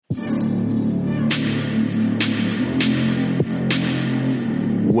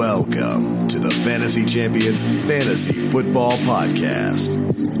Welcome to the Fantasy Champions Fantasy Football Podcast.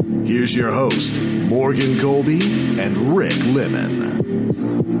 Here's your host, Morgan Colby and Rick Lemon.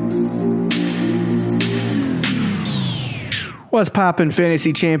 What's poppin',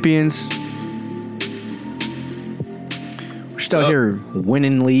 Fantasy Champions? We're just out here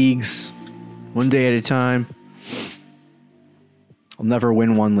winning leagues one day at a time. I'll never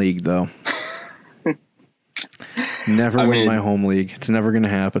win one league, though. Never win my home league. It's never going to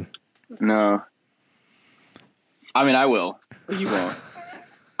happen. No. I mean, I will, but you won't.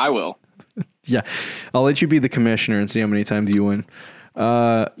 I will. Yeah. I'll let you be the commissioner and see how many times you win.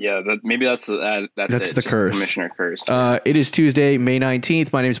 Maybe that's the curse. Commissioner curse. It is Tuesday, May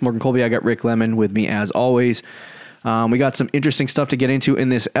 19th. My name is Morgan Colby. I got Rick Lemon with me as always. We got some interesting stuff to get into in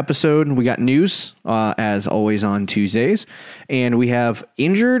this episode. We got news, as always on Tuesdays, and we have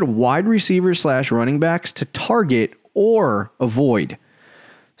injured wide receivers / running backs to target or avoid.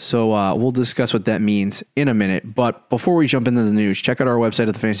 So we'll discuss what that means in a minute. But before we jump into the news, check out our website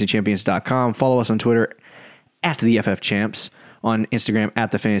at thefantasychampions.com. Follow us on Twitter at the FFChamps, on Instagram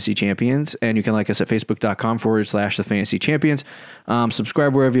at the Fantasy Champions, and you can like us at facebook.com/the Fantasy Champions.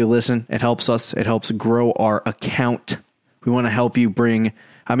 Subscribe wherever you listen. It helps us. It helps grow our account. We want to help you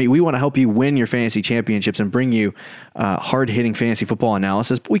we want to help you win your fantasy championships and bring you hard-hitting fantasy football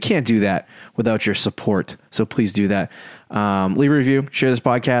analysis, but we can't do that without your support. So please do that. Leave a review, share this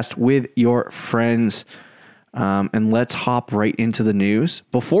podcast with your friends, and let's hop right into the news.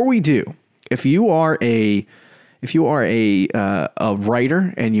 Before we do, if you are a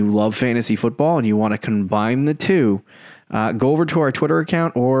writer and you love fantasy football and you want to combine the two, go over to our Twitter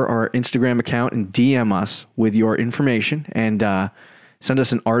account or our Instagram account and DM us with your information and send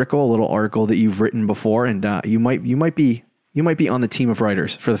us a little article that you've written before, and you might be on the team of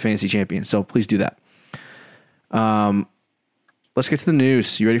writers for the Fantasy Champions. So please do that. Let's get to the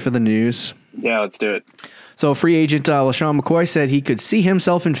news. You ready for the news? Yeah, let's do it. So free agent LaShawn McCoy said he could see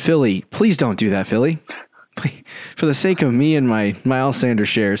himself in Philly. Please don't do that, Philly. For the sake of me and my Miles Sanders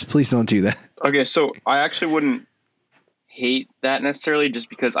shares, please don't do that. Okay, so I actually wouldn't hate that necessarily, just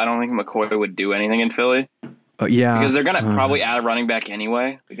because I don't think McCoy would do anything in Philly. Yeah, because they're gonna probably add a running back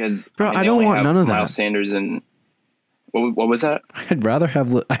anyway. Because I don't want none of that. Miles Sanders and what was that? I'd rather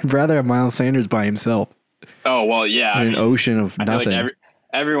have Miles Sanders by himself. Oh well, yeah, an ocean of nothing. Like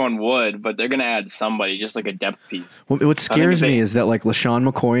everyone would, but they're gonna add somebody, just like a depth piece. Well, what scares me is that like LaShawn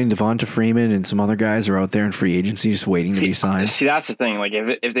McCoy and Devonta Freeman and some other guys are out there in free agency just waiting to be signed. See, that's the thing. Like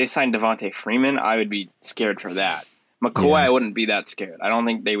if they signed Devonta Freeman, I would be scared for that. McCoy, yeah. I wouldn't be that scared. I don't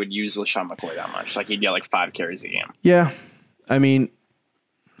think they would use LaShawn McCoy that much. Like he'd get like 5 carries a game. Yeah, I mean,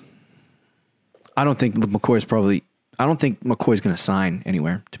 I don't think McCoy's going to sign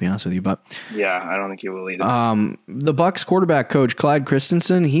anywhere, to be honest with you. But yeah, I don't think he will either. The Bucs quarterback coach Clyde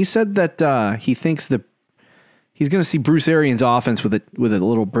Christensen, he said that he thinks that he's going to see Bruce Arians' offense with a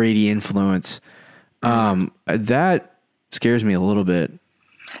little Brady influence. That scares me a little bit.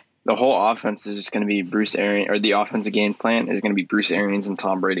 The whole offense is just going to be Bruce Arians, or the offensive game plan is going to be Bruce Arians and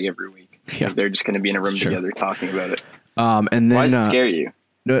Tom Brady every week. Yeah. Like they're just going to be in a room together talking about it. And then, why does it scare you?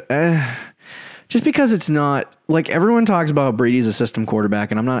 Just because it's not like everyone talks about Brady's a system quarterback,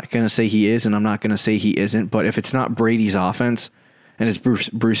 and I'm not going to say he is, and I'm not going to say he isn't. But if it's not Brady's offense and it's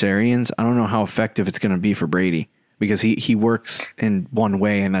Bruce Arians, I don't know how effective it's going to be for Brady, because he works in one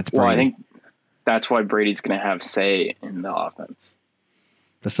way, and that's Brady. Well, I think that's why Brady's going to have say in the offense.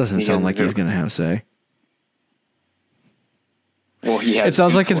 This doesn't sound like he's going to have say. Well, he has. It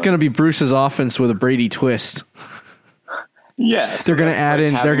sounds like it's going to be Bruce's offense with a Brady twist. Yeah, they're going to add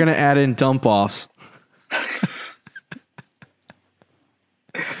in. They're going to add in dump offs.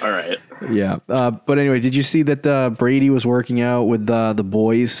 All right. Yeah, but anyway, did you see that Brady was working out with the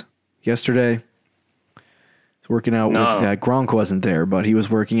boys yesterday? He's working out with Gronk wasn't there, but he was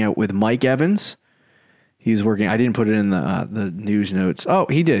working out with Mike Evans. He's working. I didn't put it in the news notes. Oh,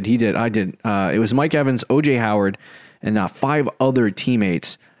 he did. I did. It was Mike Evans, O.J. Howard, and 5 other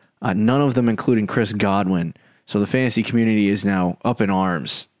teammates. None of them including Chris Godwin. So the fantasy community is now up in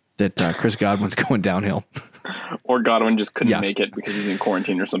arms that Chris Godwin's going downhill. Or Godwin just couldn't make it because he's in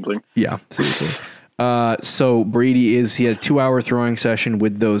quarantine or something. Yeah, seriously. So Brady he had a 2-hour throwing session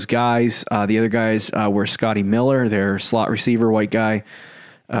with those guys. The other guys were Scotty Miller, their slot receiver, white guy.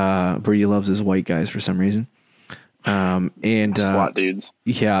 Brady loves his white guys for some reason. And slot dudes.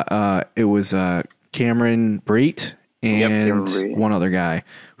 Yeah, it was Cameron Brate and one other guy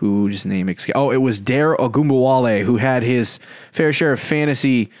whose name it was Dare Ogunbowale, who had his fair share of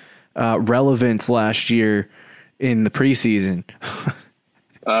fantasy relevance last year in the preseason.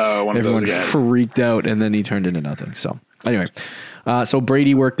 One of Everyone those guys freaked out, and then he turned into nothing. So Anyway, so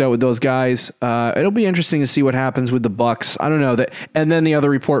Brady worked out with those guys. It'll be interesting to see what happens with the Bucs. I don't know that. And then the other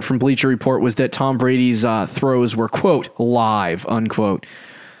report from Bleacher Report was that Tom Brady's throws were, quote, live, unquote.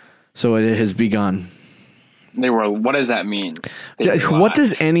 So it has begun. They were. What does that mean? What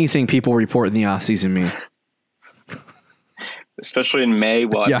does anything people report in the offseason mean? Especially in May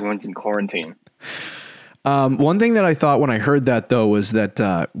while everyone's in quarantine. One thing that I thought when I heard that, though, was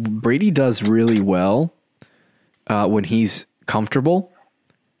that Brady does really well when he's comfortable.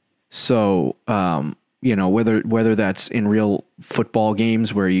 So, whether that's in real football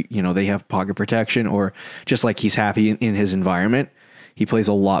games where, they have pocket protection or just like he's happy in his environment, he plays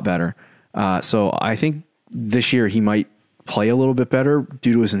a lot better. So I think this year he might play a little bit better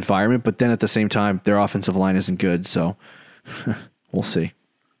due to his environment, but then at the same time, their offensive line isn't good. So we'll see.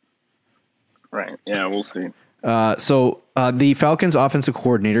 Right. Yeah, we'll see. So the Falcons offensive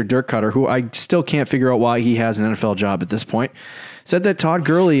coordinator, Dirk Cutter, who I still can't figure out why he has an NFL job at this point, said that Todd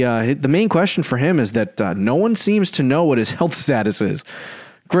Gurley, the main question for him is that no one seems to know what his health status is.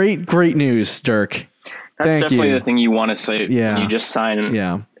 Great news, Dirk. That's definitely the thing you want to say when you just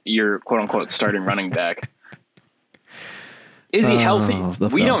sign your quote-unquote starting running back. Is he healthy?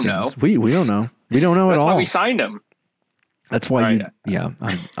 We don't know. We don't know. We don't know at all. That's why we signed him. That's why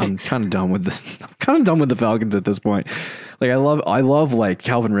I'm kind of done with this. I'm kind of done with the Falcons at this point. Like I love like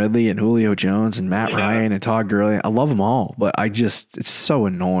Calvin Ridley and Julio Jones and Matt Ryan and Todd Gurley. I love them all, but it's so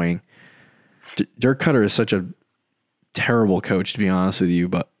annoying. Dirk Cutter is such a terrible coach, to be honest with you,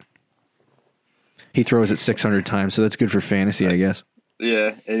 but he throws it 600 times, so that's good for fantasy, I guess.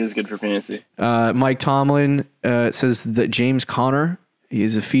 Yeah, it is good for fantasy. Mike Tomlin says that James Conner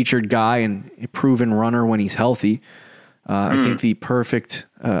is a featured guy and a proven runner when he's healthy. I think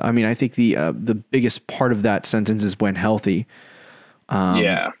the biggest part of that sentence is when healthy.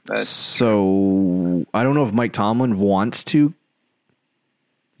 So I don't know if Mike Tomlin wants to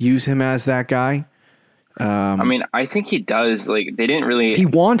use him as that guy. I think he does. Like they didn't really. He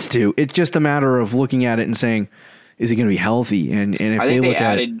wants to. It's just a matter of looking at it and saying, is he going to be healthy? And if they look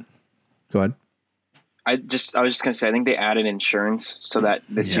at it, go ahead. I was just going to say, I think they added insurance so that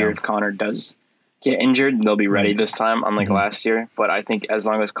this year if Connor does get injured, they'll be ready this time, unlike last year. But I think as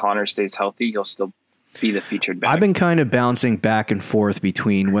long as Connor stays healthy, he'll still be the featured back. I've been kind of bouncing back and forth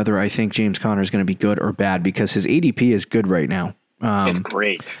between whether I think James Conner is going to be good or bad because his ADP is good right now. It's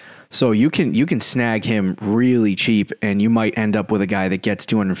great. So you can snag him really cheap, and you might end up with a guy that gets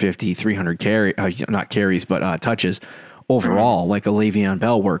 250, 300 touches overall, like a Le'Veon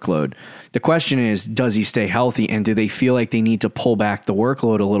Bell workload. The question is, does he stay healthy, and do they feel like they need to pull back the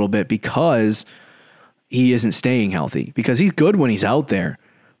workload a little bit because he isn't staying healthy? Because he's good when he's out there,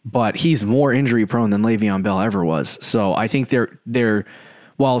 but he's more injury prone than Le'Veon Bell ever was. So I think they're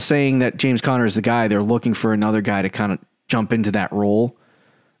while saying that James Conner is the guy, they're looking for another guy to kind of jump into that role,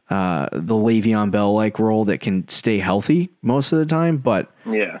 the Le'Veon Bell-like role that can stay healthy most of the time. But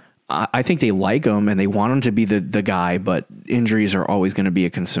I think they like him and they want him to be the guy, but injuries are always going to be a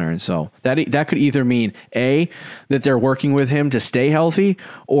concern. So that could either mean A, that they're working with him to stay healthy,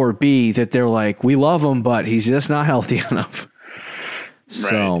 or B, that they're like, we love him, but he's just not healthy enough.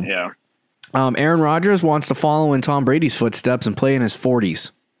 So, Aaron Rodgers wants to follow in Tom Brady's footsteps and play in his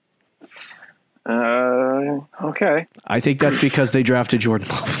 40s. Okay. I think that's because they drafted Jordan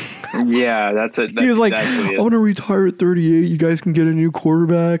Love. Yeah, that's it. He was like, I'm going to retire at 38. You guys can get a new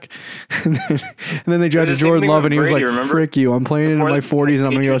quarterback. And then they drafted Jordan Love, and he was like, frick you. I'm playing in my 40s, and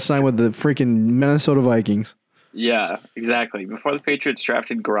I'm going to go sign with the freaking Minnesota Vikings. Yeah, exactly. Before the Patriots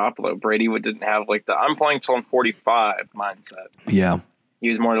drafted Garoppolo, Brady didn't have like the I'm playing till I'm 45 mindset. Yeah. He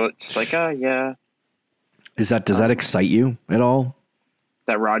was more just like, yeah. Does that excite you at all?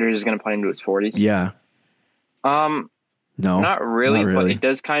 That Rodgers is going to play into his 40s? Yeah. No, not really, but it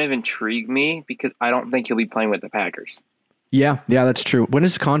does kind of intrigue me because I don't think he'll be playing with the Packers. Yeah, that's true. When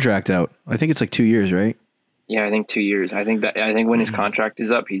is his contract out? I think it's like 2 years, right? Yeah, I think 2 years. I think when his contract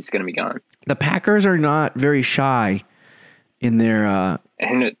is up, he's going to be gone. The Packers are not very shy in their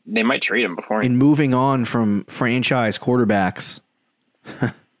and they might trade him before in moving on from franchise quarterbacks.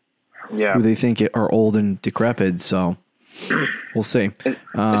 Who they think are old and decrepit. So we'll see.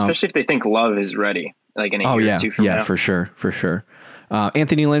 Especially if they think Love is ready. Like in a year or two from now. For sure.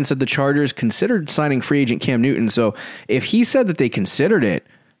 Anthony Lynn said the Chargers considered signing free agent Cam Newton. So if he said that they considered it,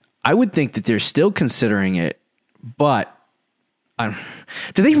 I would think that they're still considering it. But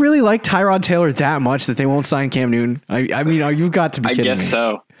do they really like Tyrod Taylor that much that they won't sign Cam Newton? I mean, you've got to be kidding me. I guess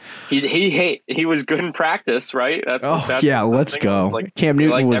so. He was good in practice, right? Let's go. Like, Cam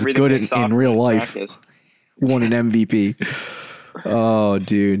Newton was good in real life. Won an MVP. Oh,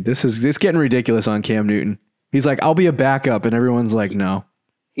 dude, this getting ridiculous on Cam Newton. He's like, I'll be a backup, and everyone's like, no.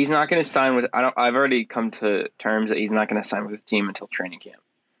 He's not going to sign with. I've already come to terms that he's not going to sign with the team until training camp.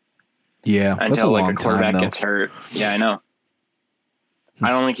 Yeah, that's a long quarterback time, gets hurt. Yeah, I know. I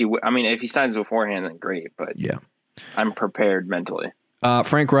don't think he. I mean, if he signs beforehand, then great. But yeah, I'm prepared mentally.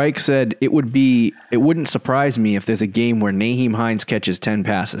 Frank Reich said it wouldn't surprise me if there's a game where Nyheim Hines catches 10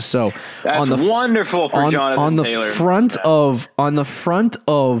 passes. So that's wonderful for Jonathan Taylor. On the front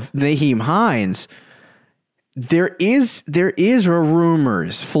of Nyheim Hines, there is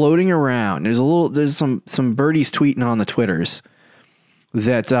rumors floating around. There's some birdies tweeting on the Twitters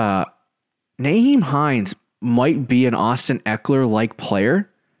that Nyheim Hines might be an Austin Eckler like player.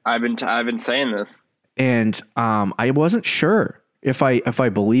 I've been saying this, and I wasn't sure if I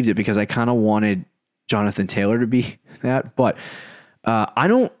believed it because I kind of wanted Jonathan Taylor to be that, but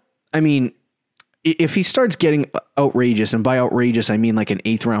if he starts getting outrageous, and by outrageous I mean like an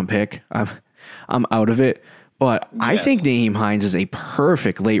 8th round pick, I'm out of it. But yes. I think Nyheim Hines is a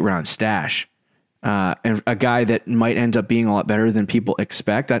perfect late round stash. And a guy that might end up being a lot better than people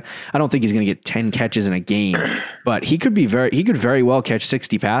expect. I don't think he's going to get 10 catches in a game, but he could very well catch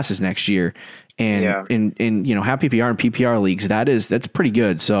 60 passes next year. And in half PPR and PPR leagues, that's pretty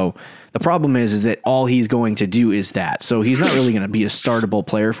good. So the problem is that all he's going to do is that. So he's not really going to be a startable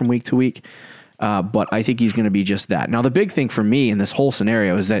player from week to week. But I think he's going to be just that. Now, the big thing for me in this whole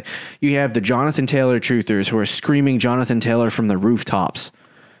scenario is that you have the Jonathan Taylor truthers who are screaming Jonathan Taylor from the rooftops.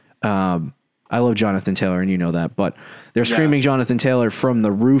 I love Jonathan Taylor, and you know that, but they're screaming Jonathan Taylor from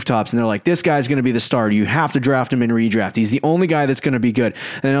the rooftops, and they're like, this guy's going to be the starter. You have to draft him in redraft. He's the only guy that's going to be good.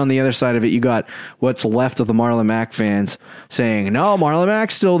 And then on the other side of it, you got what's left of the Marlon Mack fans saying, no, Marlon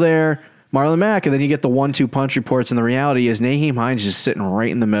Mack's still there. Marlon Mack. And then you get the 1-2 punch reports, and the reality is Nyheim Hines is sitting right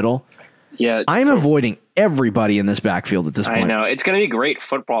in the middle. Yeah, I'm avoiding everybody in this backfield at this point. I know. It's going to be great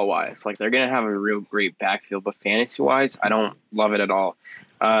football-wise. Like, they're going to have a real great backfield, but fantasy-wise, I don't love it at all.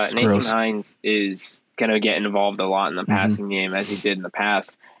 Nyheim Hines is going to get involved a lot in the passing game, as he did in the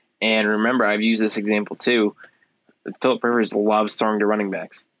past. And remember, I've used this example too. Philip Rivers loves throwing to running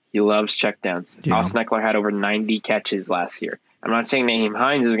backs. He loves checkdowns. Yeah. Austin Eckler had over 90 catches last year. I'm not saying Nyheim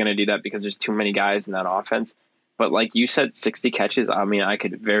Hines is going to do that because there's too many guys in that offense. But like you said, 60 catches, I mean, I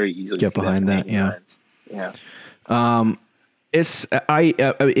could very easily get behind that. Yeah. Yeah.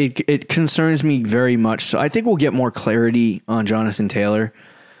 It concerns me very much. So I think we'll get more clarity on Jonathan Taylor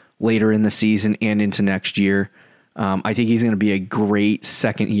later in the season and into next year. I think he's going to be a great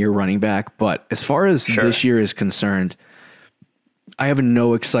second-year running back. But as far as this year is concerned, I have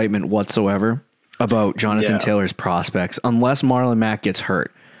no excitement whatsoever about Jonathan Taylor's prospects unless Marlon Mack gets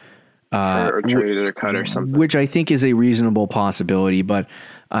hurt. Or traded or cut or something. Which I think is a reasonable possibility. But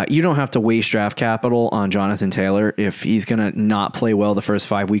you don't have to waste draft capital on Jonathan Taylor if he's going to not play well the first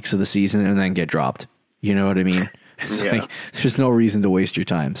 5 weeks of the season and then get dropped. You know what I mean? It's like, there's no reason to waste your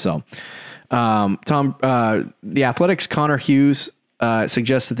time. So, Tom, the Athletics' Connor Hughes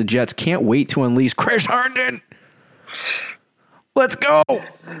suggests that the Jets can't wait to unleash Chris Herndon. Let's go.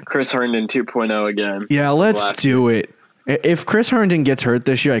 Chris Herndon 2.0 again. Yeah, let's do it. If Chris Herndon gets hurt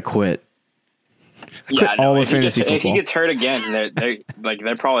this year, I quit. All the fantasy football. If he gets hurt again,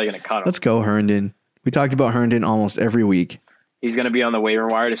 they're probably going to cut him. Let's go, Herndon. We talked about Herndon almost every week. He's going to be on the waiver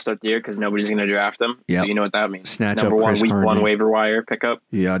wire to start the year because nobody's going to draft him. Yep. So you know what that means. Snatch Number up one, Chris week Herndon. 1 waiver wire pickup.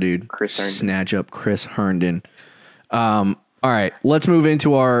 Yeah, dude. Chris Herndon. Snatch up Chris Herndon. All right, let's move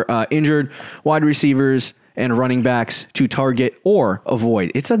into our injured wide receivers and running backs to target or avoid.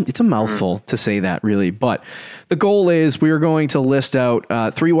 It's a mouthful to say that, really. But the goal is we are going to list out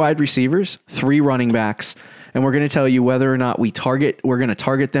 3 wide receivers, 3 running backs, and we're going to tell you whether or not we're going to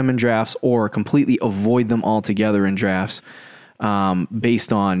target them in drafts or completely avoid them altogether in drafts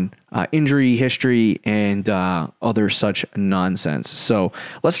based on injury history and other such nonsense. So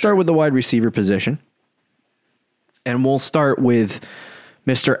let's start with the wide receiver position. And we'll start with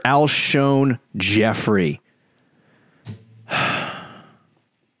Mr. Alshon Jeffrey. I'm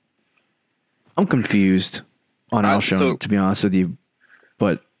confused on Alshon, to be honest with you,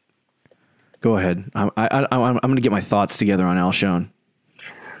 but go ahead. I'm going to get my thoughts together on Alshon.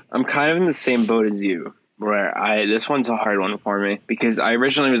 I'm kind of in the same boat as you, where this one's a hard one for me because I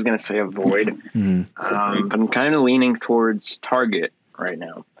originally was going to say avoid, but I'm kind of leaning towards target right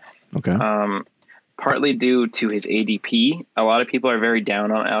now. Okay. Partly due to his ADP. A lot of people are very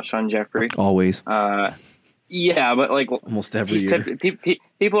down on Alshon Jeffrey. Always. Yeah, but like almost every year.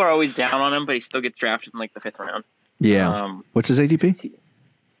 People are always down on him, but he still gets drafted in like the 5th round. Yeah. What's his ADP?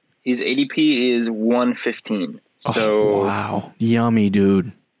 His ADP is 115. So wow, yummy,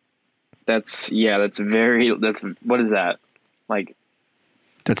 dude. That's what is that? Like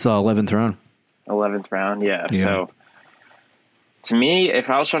that's the 11th round. 11th round. Yeah. So to me, if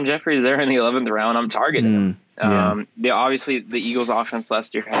Alshon Jeffrey is there in the 11th round, I'm targeting him. Obviously the Eagles offense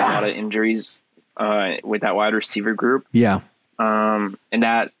last year had a lot of injuries with that wide receiver group. Yeah. And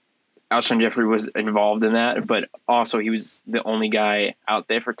that Alshon Jeffrey was involved in that, but also he was the only guy out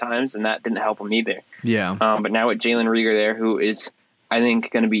there for times, and that didn't help him either. Yeah. But now with Jalen Reagor there, who is, I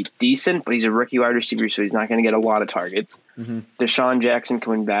think, going to be decent, but he's a rookie wide receiver, so he's not going to get a lot of targets. Deshaun Jackson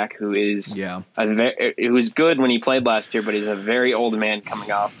coming back, who is who's good when he played last year, but he's a very old man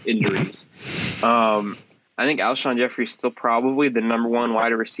coming off injuries. I think Alshon Jeffrey is still probably the number one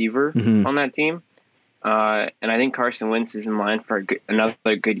wide receiver on that team. And I think Carson Wentz is in line for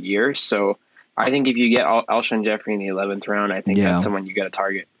another good year. So I think if you get Alshon Jeffrey in the 11th round, I think that's someone you got to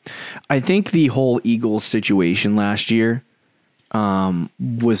target. I think the whole Eagles situation last year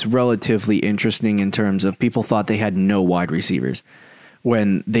was relatively interesting in terms of people thought they had no wide receivers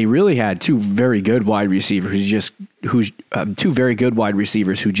when they really had two very good wide receivers who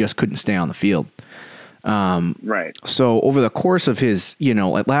just couldn't stay on the field. Right. So over the course of his,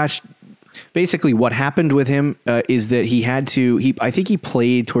 basically what happened with him is that I think he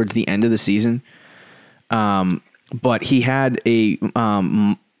played towards the end of the season. But he had a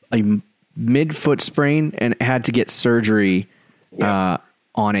mid-foot sprain and had to get surgery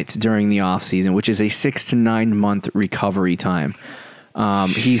on it during the off season, which is a 6 to 9 month recovery time.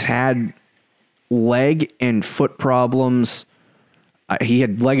 He's had leg and foot problems. He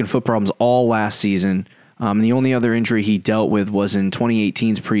had leg and foot problems all last season. The only other injury he dealt with was in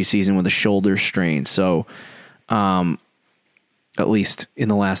 2018's preseason with a shoulder strain. So, at least in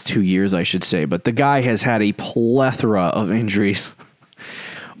the last 2 years, I should say. But the guy has had a plethora of injuries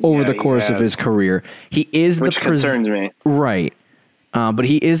over the course of his career. Which concerns me. Right. But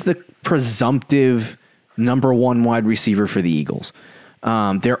he is the presumptive number one wide receiver for the Eagles.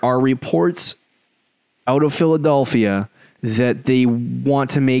 There are reports out of Philadelphia that they want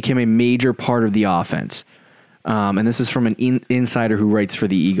to make him a major part of the offense. And this is from an insider who writes for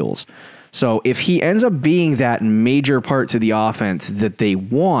the Eagles. So if he ends up being that major part to the offense that they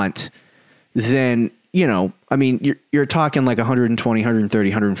want, then, you're talking like 120, 130,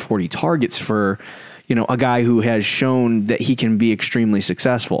 140 targets for, a guy who has shown that he can be extremely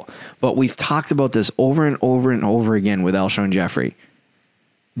successful. But we've talked about this over and over and over again with Alshon Jeffrey,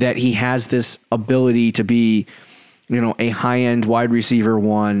 that he has this ability to be, a high-end wide receiver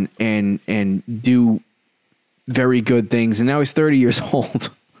one and do very good things. And now he's 30 years old.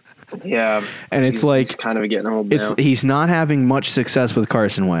 Yeah. And it's he's kind of getting old now. He's not having much success with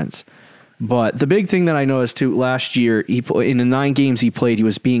Carson Wentz. But the big thing that I noticed too, last year, in the 9 games he played, he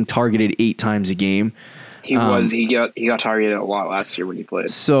was being targeted 8 times a game. He got targeted a lot last year when he played.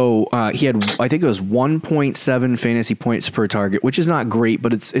 So he had, I think it was 1.7 fantasy points per target, which is not great,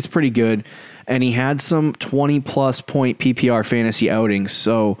 but it's pretty good. And he had some 20-plus point PPR fantasy outings.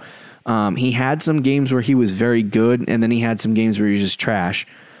 So he had some games where he was very good, and then he had some games where he was just trash.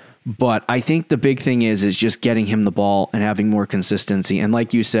 But I think the big thing is just getting him the ball and having more consistency. And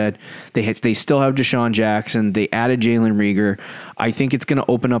like you said, they still have Deshaun Jackson. They added Jalen Reagor. I think it's going to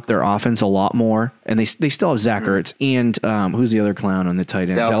open up their offense a lot more. And they still have Zach Ertz and who's the other clown on the tight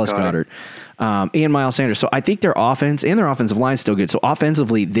end? Dallas Goedert. And Miles Sanders. So I think their offense and their offensive line is still good. So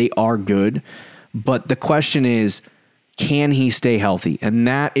offensively, they are good. But the question is, can he stay healthy? And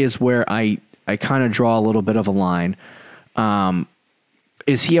that is where I kind of draw a little bit of a line.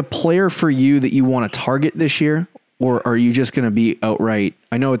 Is he a player for you that you want to target this year, or are you just going to be outright?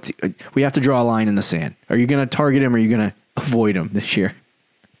 I know we have to draw a line in the sand. Are you going to target him, or are you going to avoid him this year?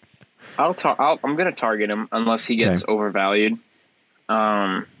 I'm going to target him unless he gets overvalued.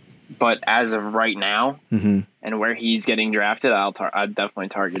 But as of right now, and where he's getting drafted, I'd definitely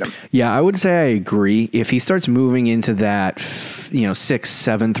target him. Yeah, I would say I agree. If he starts moving into that 6th,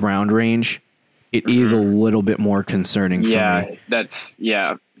 7th round range, it is a little bit more concerning for me. Then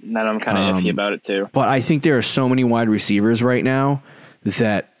I'm kind of iffy about it too. But I think there are so many wide receivers right now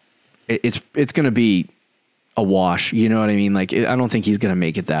that it's going to be a wash. You know what I mean? Like, I don't think he's going to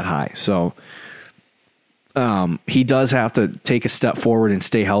make it that high. So he does have to take a step forward and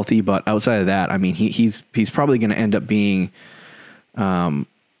stay healthy. But outside of that, I mean, he's probably going to end up being, at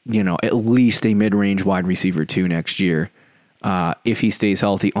least a mid-range wide receiver 2 next year. If he stays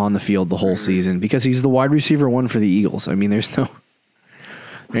healthy on the field the whole season, because he's the wide receiver 1 for the Eagles. I mean, there's no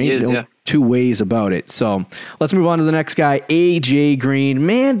 2 ways about it. So let's move on to the next guy, AJ Green.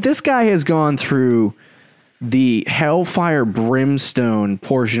 Man, this guy has gone through the hellfire brimstone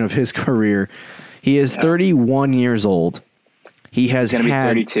portion of his career. He is 31 years old. He's going to be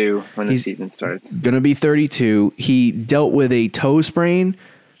 32 when the season starts. Going to be 32. He dealt with a toe sprain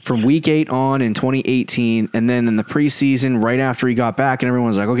from week 8 on in 2018, and then in the preseason, right after he got back, and everyone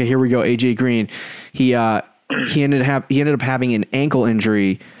was like, "Okay, here we go, AJ Green." He ended up having an ankle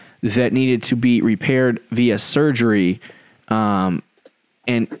injury that needed to be repaired via surgery, and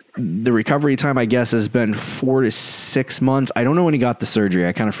the recovery time, I guess, has been 4 to 6 months. I don't know when he got the surgery.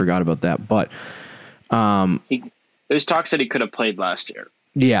 I kind of forgot about that, but there's talks that he could have played last year.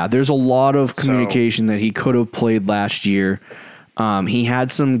 Yeah, there's a lot of communication that he could have played last year. He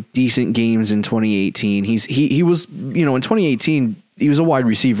had some decent games in 2018. He was, in 2018, he was a wide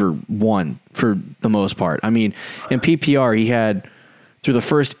receiver 1 for the most part. I mean, in PPR, he had, through the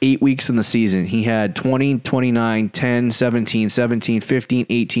first 8 weeks in the season, he had 20, 29, 10, 17, 17, 15,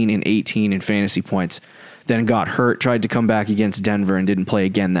 18, and 18 in fantasy points. Then got hurt, tried to come back against Denver, and didn't play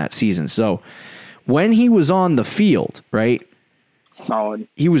again that season. So when he was on the field, right? Solid.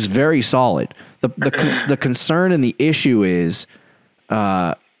 He was very solid. The concern and the issue is,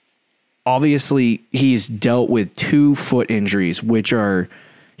 obviously he's dealt with 2 foot injuries, which are,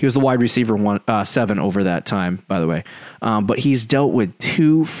 he was the wide receiver 7 over that time, by the way. But he's dealt with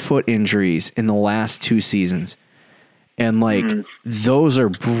 2 foot injuries in the last 2 seasons. And those are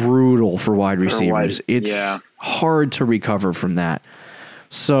brutal for wide receivers. It's hard to recover from that.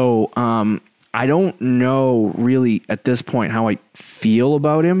 So, I don't know really at this point how I feel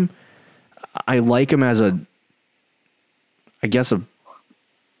about him. I like him as I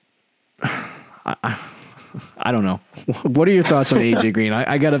don't know. What are your thoughts on AJ Green?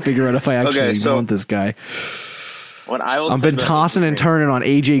 I got to figure out if I actually want this guy. I've been tossing and turning on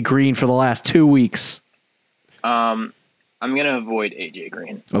AJ Green for the last 2 weeks. I'm going to avoid AJ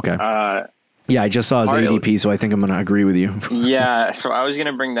Green. Okay. I just saw his ADP, so I think I'm going to agree with you. Yeah, so I was going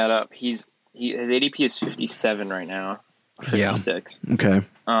to bring that up. His ADP is 57 right now. 56. Yeah. Okay.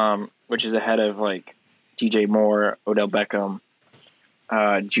 Which is ahead of DJ Moore, Odell Beckham,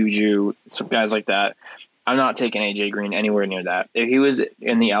 Juju, some guys like that. I'm not taking AJ Green anywhere near that. If he was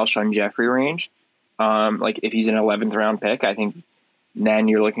in the Alshon Jeffrey range, if he's an 11th round pick, I think then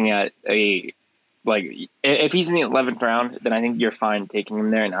you're looking at if he's in the 11th round, then I think you're fine taking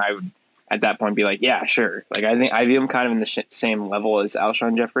him there. And I would at that point be like, yeah, sure. I think I view him kind of in the same level as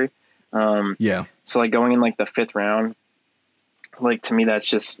Alshon Jeffrey. So going in the 5th round, to me, that's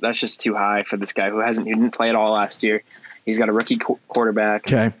just too high for this guy who didn't play at all last year. He's got a rookie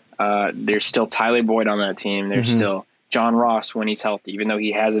quarterback. Okay. There's still Tyler Boyd on that team. There's still John Ross when he's healthy, even though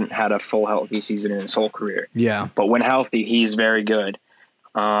he hasn't had a full healthy season in his whole career. Yeah. But when healthy, he's very good.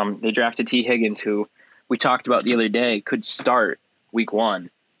 They drafted T. Higgins, who we talked about the other day, could start week 1.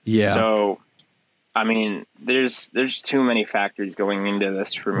 Yeah. So, I mean, there's too many factors going into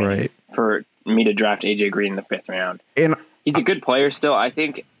this for me to draft AJ Green in the 5th round. And he's a good player still, I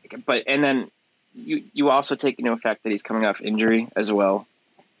think. And then you also take into effect that he's coming off injury as well.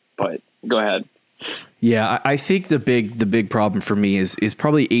 But go ahead. Yeah, I think the big problem for me is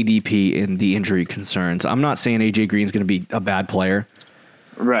probably ADP and the injury concerns. I'm not saying AJ Green's going to be a bad player.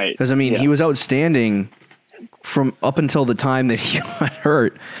 Right. Because, he was outstanding from up until the time that he got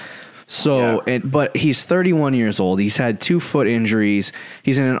hurt. So, but he's 31 years old. He's had 2 foot injuries.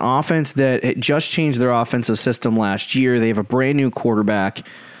 He's in an offense that just changed their offensive system last year. They have a brand new quarterback.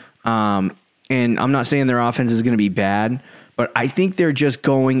 And I'm not saying their offense is going to be bad, but I think they're just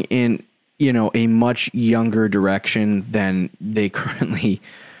going in, a much younger direction than they currently,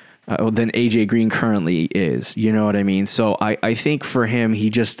 than AJ Green currently is. You know what I mean? So I think for him,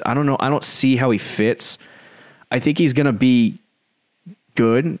 I don't know. I don't see how he fits. I think he's going to be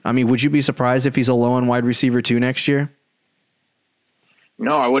good. I mean, would you be surprised if he's a low-end wide receiver 2 next year?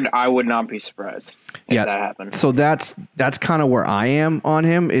 No, I would not be surprised if that happened. So that's kind of where I am on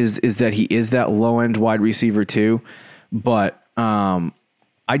him is that he is that low-end wide receiver 2, but I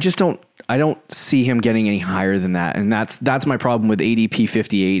don't see him getting any higher than that. And that's my problem with ADP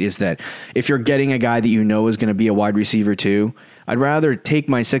 58 is that if you're getting a guy that is going to be a wide receiver 2, I'd rather take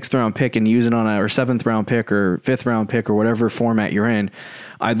my 6th round pick and use it on or 7th round pick or 5th round pick or whatever format you're in.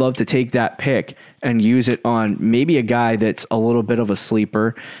 I'd love to take that pick and use it on maybe a guy that's a little bit of a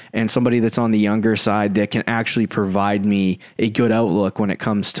sleeper and somebody that's on the younger side that can actually provide me a good outlook when it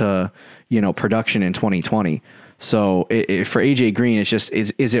comes to, production in 2020. So for AJ Green, it's just,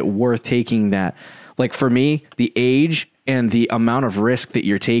 is it worth taking that? For me, the age and the amount of risk that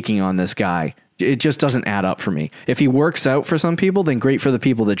you're taking on this guy, it just doesn't add up for me. If he works out for some people, then great for the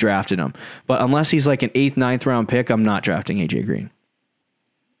people that drafted him. But unless he's an 8th, 9th round pick, I'm not drafting AJ Green.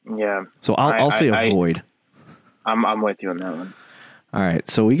 Yeah. So I'll say avoid. I'm with you on that one. All right.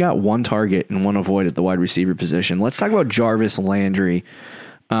 So we got 1 target and 1 avoid at the wide receiver position. Let's talk about Jarvis Landry.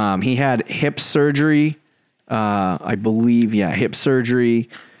 He had hip surgery. I believe, hip surgery.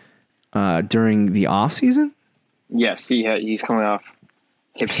 during the offseason? Yes, he's coming off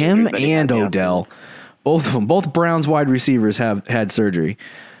hip Him surgery and Odell, both of them, both Browns wide receivers have had surgery.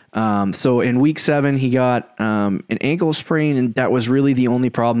 So in week 7, he got an ankle sprain, and that was really the only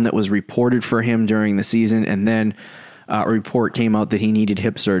problem that was reported for him during the season. And then a report came out that he needed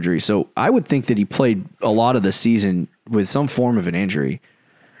hip surgery. So I would think that he played a lot of the season with some form of an injury.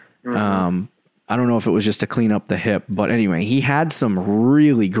 Mm-hmm. I don't know if it was just to clean up the hip, but anyway, he had some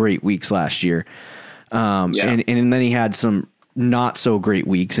really great weeks last year. And then he had some not so great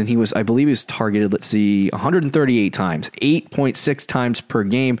weeks, and I believe he was targeted, 138 times, 8.6 times per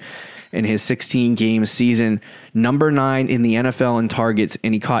game in his 16 game season, number 9 in the NFL in targets,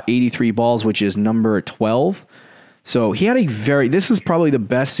 and he caught 83 balls, which is number 12. So he had this is probably the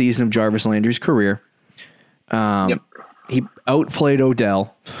best season of Jarvis Landry's career. He outplayed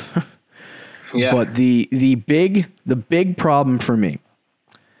Odell. But the big problem for me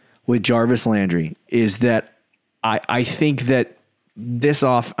with Jarvis Landry is that I think that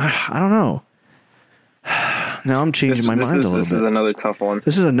I don't know. Now I'm changing my mind a little bit. This is another tough one.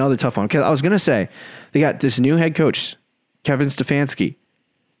 This is another tough one. Because I was going to say, they got this new head coach, Kevin Stefanski.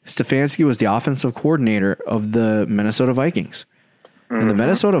 Stefanski was the offensive coordinator of the Minnesota Vikings. Mm-hmm. And the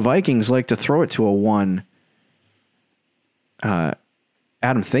Minnesota Vikings like to throw it to a one Adam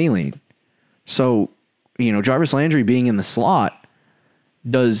Thielen. So, Jarvis Landry being in the slot,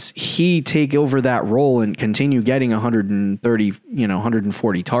 does he take over that role and continue getting 130,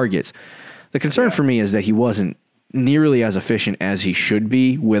 140 targets? The concern for me is that he wasn't nearly as efficient as he should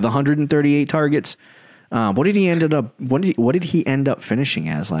be with 138 targets. What did he end up finishing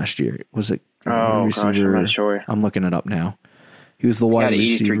as last year? Was it receiver? Gosh, I'm not sure. I'm looking it up now. He was the wide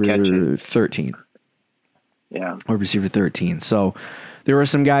receiver 13. Yeah. Wide receiver 13. So there were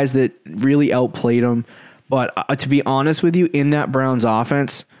some guys that really outplayed him. But to be honest with you, in that Browns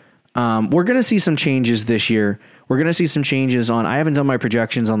offense, we're going to see some changes this year. We're going to see some changes I haven't done my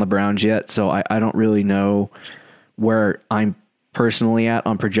projections on the Browns yet, so I don't really know where I'm personally at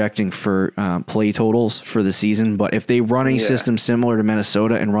on projecting for play totals for the season. But if they run a system similar to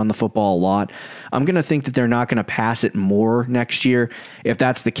Minnesota and run the football a lot, I'm going to think that they're not going to pass it more next year. If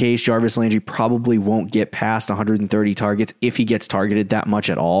that's the case, Jarvis Landry probably won't get past 130 targets if he gets targeted that much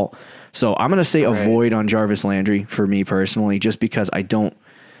at all. So I'm going to say avoid on Jarvis Landry for me personally, just because I don't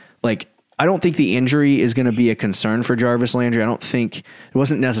think the injury is going to be a concern for Jarvis Landry. I don't think it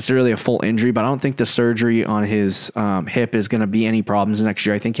wasn't necessarily a full injury, but I don't think the surgery on his hip is going to be any problems next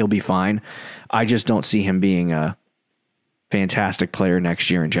year. I think he'll be fine. I just don't see him being a fantastic player next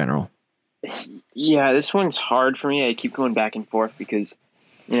year in general. Yeah, this one's hard for me. I keep going back and forth because,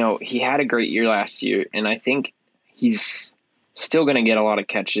 he had a great year last year, and I think he's still going to get a lot of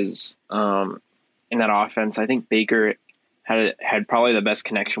catches in that offense. I think Baker had probably the best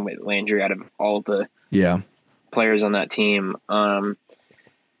connection with Landry out of all of the players on that team.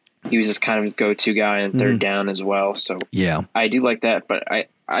 He was just kind of his go-to guy in third down as well. So I do like that, but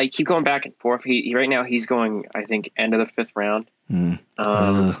I keep going back and forth. He right now he's going, I think, end of the 5th round,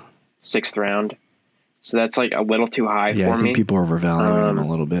 6th round. So that's like a little too high for me. I think people are overvaluing him a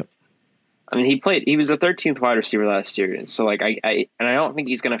little bit. I mean, he was the 13th wide receiver last year. So I don't think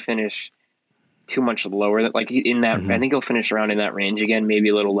he's going to finish too much lower than in that. I think he'll finish around in that range again, maybe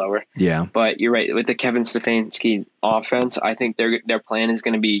a little lower. Yeah. But you're right. With the Kevin Stefanski offense, I think their plan is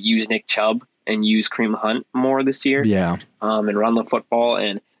going to be use Nick Chubb and use Kareem Hunt more this year. Yeah. And run the football.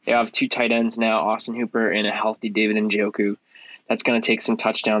 And they have 2 tight ends now, Austin Hooper and a healthy David Njoku. That's going to take some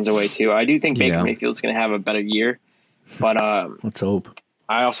touchdowns away too. I do think Baker Mayfield's going to have a better year, but let's hope.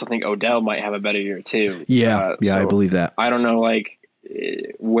 I also think Odell might have a better year too. Yeah, so I believe that. I don't know,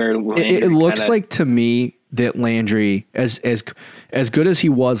 where Landry it looks like to me that Landry, as good as he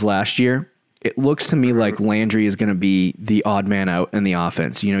was last year, it looks to me like Landry is going to be the odd man out in the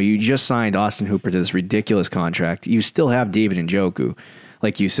offense. You just signed Austin Hooper to this ridiculous contract. You still have David Njoku,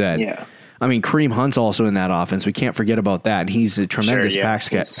 like you said. Yeah. I mean, Kareem Hunt's also in that offense. We can't forget about that. And he's a tremendous pass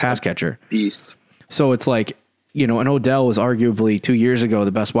catcher. Beast. So it's like, and Odell was arguably 2 years ago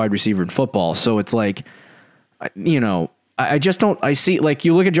the best wide receiver in football. So it's like, I just don't, I see,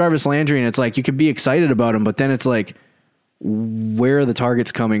 you look at Jarvis Landry and it's like, you could be excited about him, but then it's like, where are the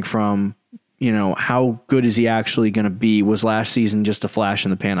targets coming from? How good is he actually going to be? Was last season just a flash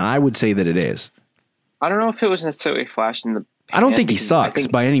in the pan? I would say that it is. I don't know if it was necessarily a flash in the pan. I don't think he sucks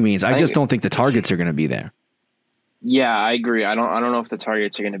by any means. I just don't think the targets are going to be there. Yeah, I agree. I don't know if the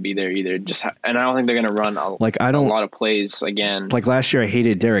targets are going to be there either. And I don't think they're going to run a lot of plays again. Like last year, I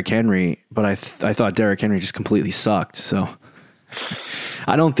hated Derrick Henry, but I thought Derrick Henry just completely sucked. So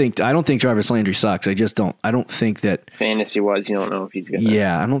I don't think Jarvis Landry sucks. I don't think that fantasy-wise, you don't know if he's going to.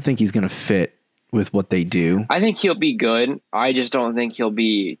 Yeah, I don't think he's going to fit with what they do. I think he'll be good. I just don't think he'll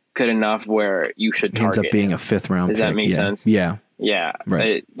be good enough where you should target him. Ends up being him. a 5th round pick. Does that make sense? Yeah. Yeah.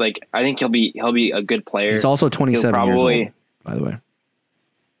 Right. I think he'll be a good player. He's also 27 years old, by the way.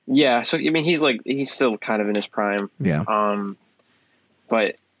 Yeah. So, I mean, he's still kind of in his prime. Yeah.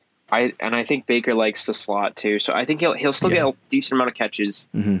 But I think Baker likes the slot too. So I think he'll still get a decent amount of catches.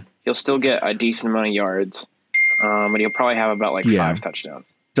 Mm-hmm. He'll still get a decent amount of yards. But he'll probably have about 5 touchdowns.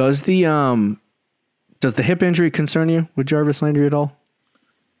 Does the hip injury concern you with Jarvis Landry at all?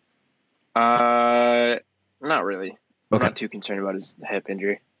 Not really. I'm not too concerned about his hip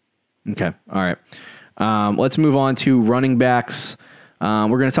injury. Okay. All right. Let's move on to running backs. We're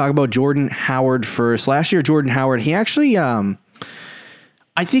going to talk about Jordan Howard first. Last year, Jordan Howard, he actually, I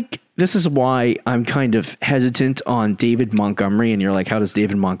think this is why I'm kind of hesitant on David Montgomery. And you're like, how does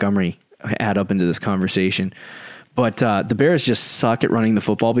David Montgomery add up into this conversation? But the Bears just suck at running the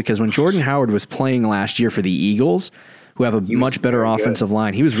football, because when Jordan Howard was playing last year for the Eagles, who have a much better offensive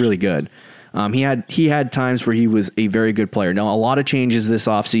line, he was really good. He had times where he was a very good player. Now, a lot of changes this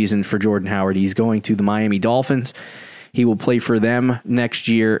offseason for Jordan Howard. He's going to the Miami Dolphins. He will play for them next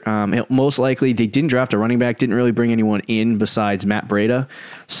year. Most likely, they didn't draft a running back, didn't really bring anyone in besides Matt Breida.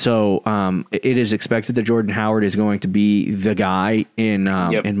 So it is expected that Jordan Howard is going to be the guy in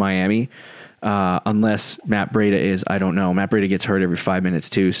Miami. Unless Matt Breida is, I don't know. Matt Breida gets hurt every 5 minutes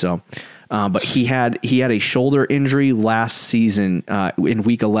too. So, but he had a shoulder injury last season in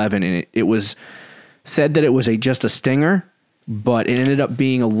week 11, and it was said that it was just a stinger, but it ended up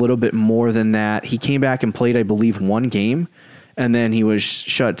being a little bit more than that. He came back and played, I believe, 1 game, and then he was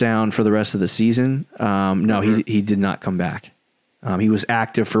shut down for the rest of the season. He did not come back. He was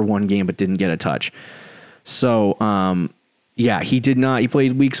active for 1 game, but didn't get a touch. So, he did not. He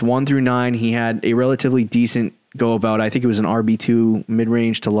played weeks 1 through 9. He had a relatively decent go about. I think it was an RB2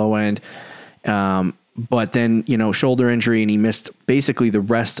 mid-range to low end. But then, shoulder injury, and he missed basically the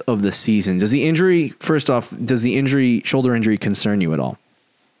rest of the season. Does the shoulder injury concern you at all?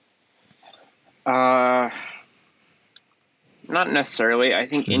 Not necessarily. I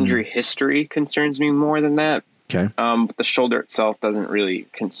think injury history concerns me more than that. Okay. But the shoulder itself doesn't really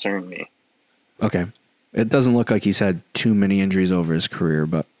concern me. Okay. It doesn't look like he's had too many injuries over his career,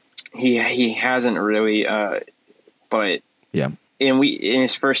 but he hasn't really. But yeah, in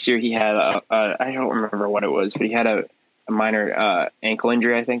his first year, he had I don't remember what it was, but he had a minor ankle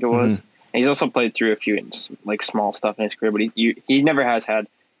injury, I think it was. And he's also played through a few small stuff in his career, but he never has had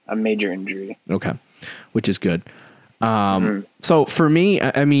a major injury. Okay, which is good. So for me,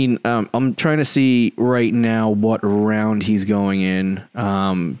 I mean, I'm trying to see right now what round he's going in,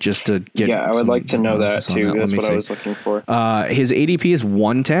 just to get. Yeah, I would like to know that too. That's what I was looking for. His ADP is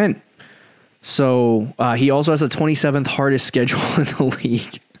 110. So he also has the 27th hardest schedule in the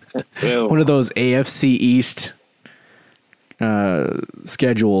league. One of those AFC East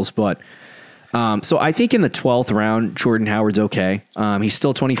schedules, but. So I think in the 12th round, Jordan Howard's okay. He's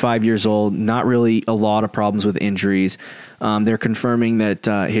still 25 years old, not really a lot of problems with injuries. They're confirming that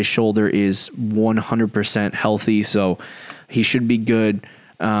his shoulder is 100% healthy, so he should be good.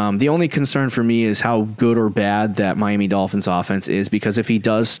 The only concern for me is how good or bad that Miami Dolphins offense is, because if he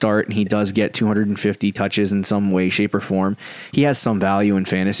does start and he does get 250 touches in some way, shape, or form, he has some value in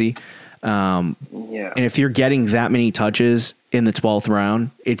fantasy. And if you're getting that many touches in the 12th round,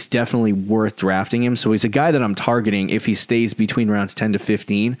 it's definitely worth drafting him. So he's a guy that I'm targeting if he stays between rounds 10 to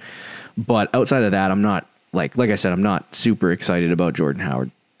 15. But outside of that, I'm not like I said, I'm not super excited about Jordan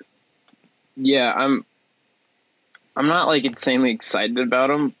Howard. Yeah, I'm not insanely excited about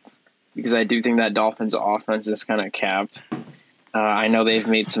him, because I do think that Dolphins offense is kind of capped. I know they've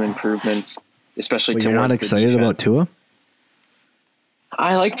made some improvements, especially towards the defense. You're not excited about Tua?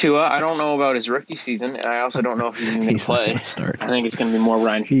 I like Tua. I don't know about his rookie season, and I also don't know if he's going to play. Start. I think it's going to be more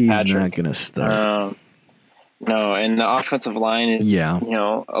Ryan Fitzpatrick. He's not going to start. No, and the offensive line is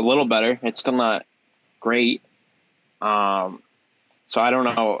a little better. It's still not great. So I don't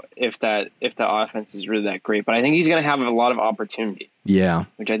know if the offense is really that great, but I think he's going to have a lot of opportunity. Yeah,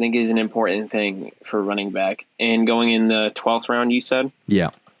 which I think is an important thing for running back. And going in the 12th round, you said? Yeah.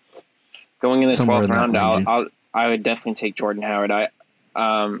 Going in the 12th round, I would definitely take Jordan Howard.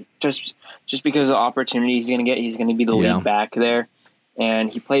 Just because of the opportunity he's going to get, he's going to be the lead back there, and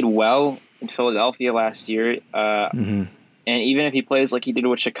he played well in Philadelphia last year. And even if he plays like he did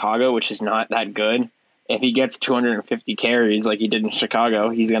with Chicago, which is not that good, if he gets 250 carries like he did in Chicago,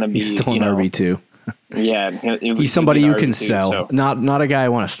 he's going to be still an RB2. Yeah, he's somebody you can RB2, sell. so. Not a guy I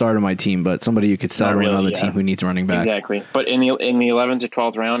want to start on my team, but somebody you could sell Not to really, another yeah. team who needs running backs. Exactly. But in the 11th or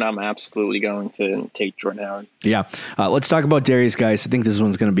 12th round, I'm absolutely going to take Jordan Howard. Yeah. Let's talk about Darius Geis. I think this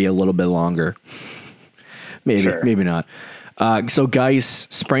one's going to be a little bit longer. Maybe not. So Geis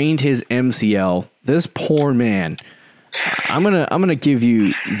sprained his MCL. This poor man. I'm gonna give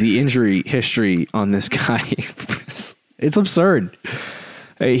you the injury history on this guy. It's absurd.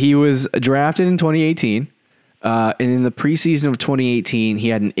 He was drafted in 2018, and in the preseason of 2018, he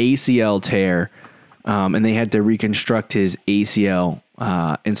had an ACL tear, and they had to reconstruct his ACL.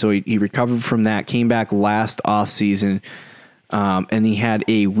 And so he recovered from that, came back last offseason, and he had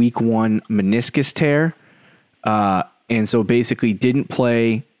a week 1 meniscus tear. And so basically didn't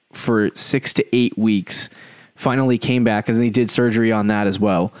play for 6 to 8 weeks. Finally came back, because they did surgery on that as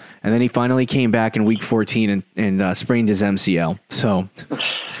well. And then he finally came back in week 14 and sprained his MCL. So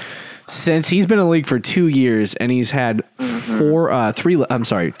since he's been in the league for 2 years, and he's had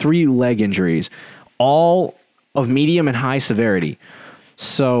three leg injuries, all of medium and high severity.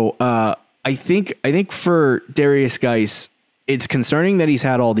 So I think for Darius Geis, it's concerning that he's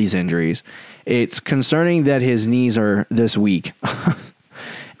had all these injuries. It's concerning that his knees are this weak.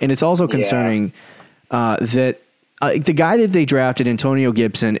 And it's also concerning that the guy that they drafted, Antonio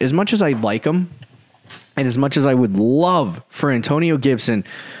Gibson, as much as I like him, and as much as I would love for Antonio Gibson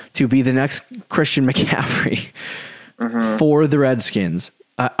to be the next Christian McCaffrey for the Redskins,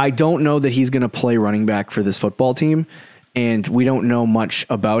 I don't know that he's going to play running back for this football team. And we don't know much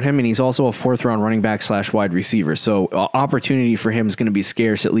about him. And he's also a 4th round running back / wide receiver. So opportunity for him is going to be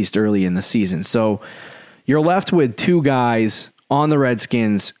scarce, at least early in the season. So you're left with 2 guys on the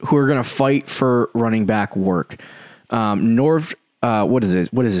Redskins who are going to fight for running back work. What is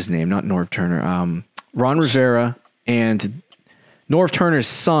his name? Not Norv Turner. Ron Rivera, and Norv Turner's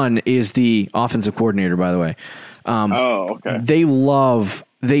son is the offensive coordinator, by the way. Okay. They love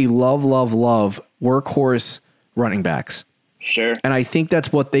workhorse running backs. Sure. And I think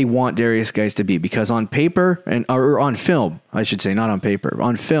that's what they want Darius Geis to be, because on paper, or on film, I should say, not on paper,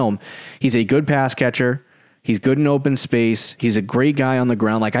 on film, he's a good pass catcher. He's good in open space. He's a great guy on the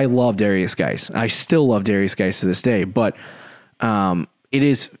ground. Like, I love Darius Geis. I still love Darius Geis to this day, but it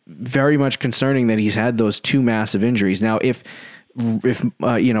is very much concerning that he's had those 2 massive injuries. Now, if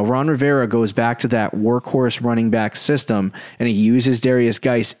Ron Rivera goes back to that workhorse running back system and he uses Darius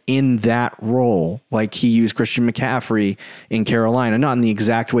Geis in that role, like he used Christian McCaffrey in Carolina, not in the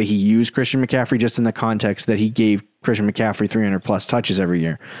exact way he used Christian McCaffrey, just in the context that he gave Christian McCaffrey 300 plus touches every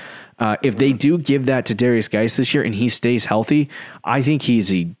year. If they do give that to Darius Geis this year and he stays healthy, I think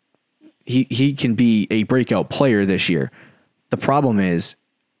he can be a breakout player this year. The problem is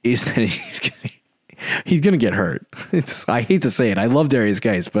that he's going to get hurt. I hate to say it. I love Darius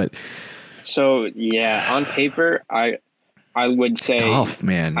Geis, but so yeah, on paper, I would say tough,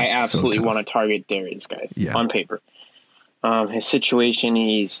 man. I absolutely want to target Darius Geis on paper. His situation,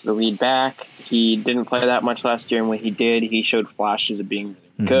 he's the lead back. He didn't play that much last year, and when he did, he showed flashes of being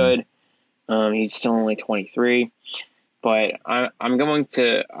really good. He's still only 23, but I'm not going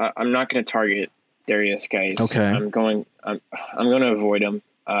to target Darius Geis. Okay. I'm going to avoid him.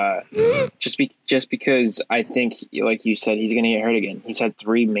 Just because I think, like you said, he's going to get hurt again. He's had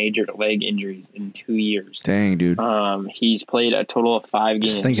 3 major leg injuries in 2 years. Dang, dude. He's played a total of 5 games.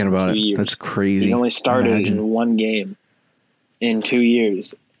 Just thinking about in 2 it, years. that's crazy. He only started in 1 game in 2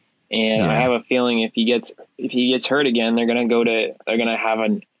 years, and I have a feeling if he gets hurt again, they're going to have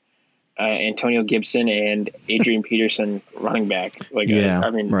an Antonio Gibson and Adrian Peterson running back,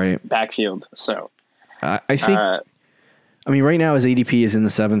 backfield. So I think. Right now his ADP is in the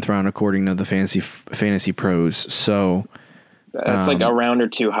 7th round according to the Fantasy Pros. So that's like a round or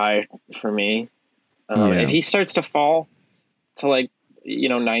 2 high for me. If he starts to fall to 9th,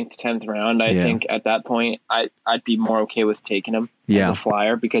 10th round, I think at that point I'd be more okay with taking him as a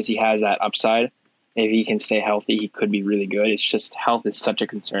flyer, because he has that upside. If he can stay healthy, he could be really good. It's just health is such a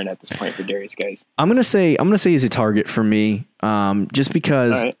concern at this point for Darius Geis. I'm gonna say he's a target for me, just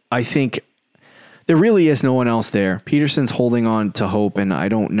because I think there really is no one else there. Peterson's holding on to hope, and I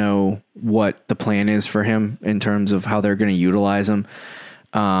don't know what the plan is for him in terms of how they're going to utilize him.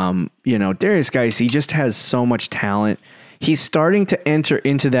 Darius Geis, he just has so much talent. He's starting to enter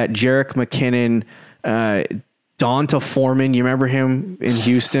into that Jerick McKinnon, Donta Foreman. You remember him in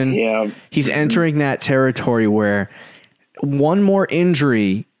Houston? Yeah. He's entering that territory where one more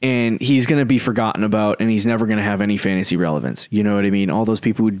injury and he's going to be forgotten about, and he's never going to have any fantasy relevance. You know what I mean? All those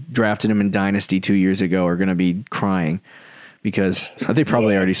people who drafted him in Dynasty 2 years ago are going to be crying because they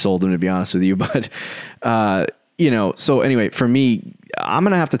probably already sold him, to be honest with you. But, so anyway, for me, I'm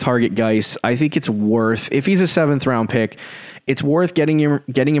going to have to target Geis. I think it's worth, if he's a 7th round pick, it's worth getting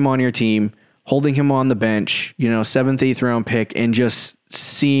him on your team, holding him on the bench, 7th, 8th round pick, and just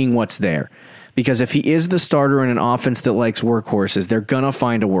seeing what's there. Because if he is the starter in an offense that likes workhorses, they're going to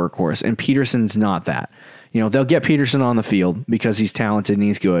find a workhorse, and Peterson's not that. They'll get Peterson on the field because he's talented and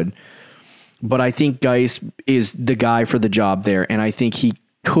he's good. But I think Geis is the guy for the job there, and I think he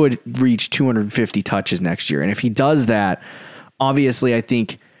could reach 250 touches next year. And if he does that, obviously I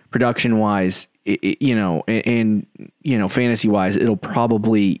think production-wise, and fantasy-wise, it'll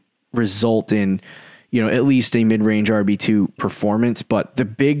probably result in at least a mid-range RB2 performance. But the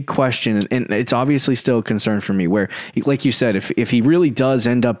big question, and it's obviously still a concern for me, where, like you said, if he really does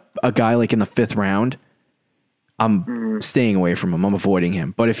end up a guy like in the 5th round, I'm staying away from him. I'm avoiding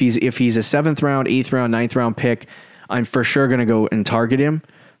him. But if he's a 7th round, 8th round, 9th round pick, I'm for sure going to go and target him.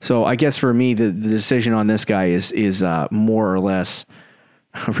 So I guess for me, the decision on this guy is more or less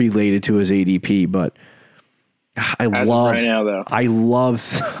related to his ADP. But I love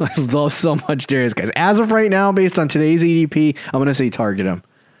so much Darius Geis. As of right now, based on today's ADP, I'm going to say target him.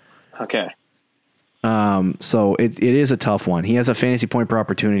 Okay. So it is a tough one. He has a fantasy point per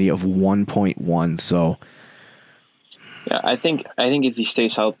opportunity of 1.1. So yeah, I think if he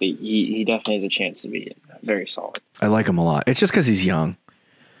stays healthy, he definitely has a chance to be very solid. I like him a lot. It's just because he's young.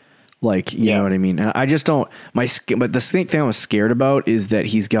 You know what I mean? And I just don't. But the thing I was scared about is that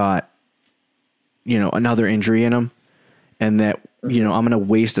he's got another injury in him, and that I'm going to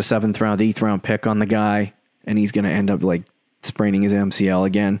waste a 7th round, 8th round pick on the guy, and he's going to end up spraining his MCL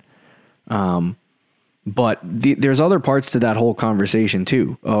again. But there's other parts to that whole conversation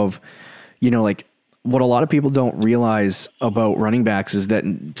too, of what a lot of people don't realize about running backs is that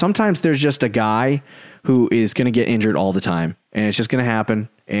sometimes there's just a guy who is going to get injured all the time, and it's just going to happen.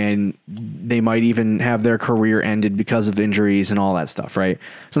 And they might even have their career ended because of injuries and all that stuff, right?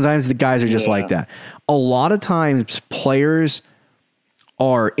 Sometimes the guys are just like that. A lot of times players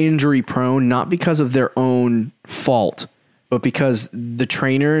are injury prone, not because of their own fault, but because the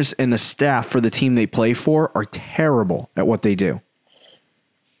trainers and the staff for the team they play for are terrible at what they do.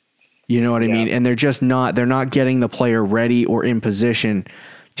 You know what I mean? And they're not getting the player ready or in position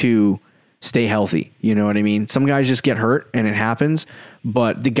to stay healthy. You know what I mean? Some guys just get hurt and it happens,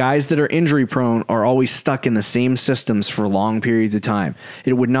 but the guys that are injury prone are always stuck in the same systems for long periods of time.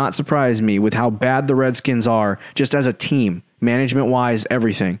 It would not surprise me with how bad the Redskins are just as a team, management wise,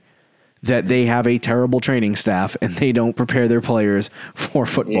 everything, that they have a terrible training staff and they don't prepare their players for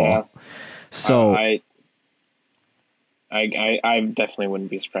football. Yeah. So I definitely wouldn't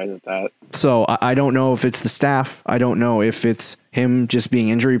be surprised at that. So I don't know if it's the staff. I don't know if it's him just being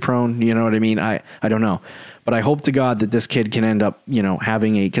injury prone. You know what I mean? I don't know. But I hope to God that this kid can end up,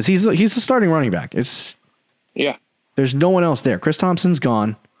 having because he's the starting running back. There's no one else there. Chris Thompson's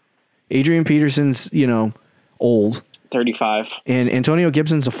gone. Adrian Peterson's, old. 35. And Antonio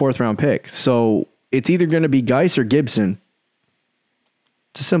Gibson's a 4th round pick. So it's either going to be Geis or Gibson.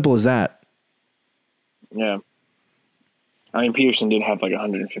 It's as simple as that. Yeah. I mean, Peterson did have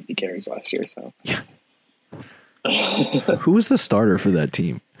 150 carries last year, so. Yeah. Who was the starter for that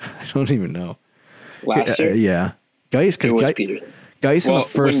team? I don't even know. Last year? Yeah. Geis, because Geis in the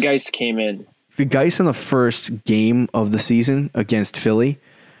first. When Geis came in. The Geis in the first game of the season against Philly,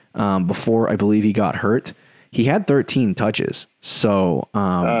 before I believe he got hurt, he had 13 touches. So.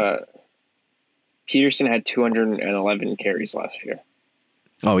 Peterson had 211 carries last year.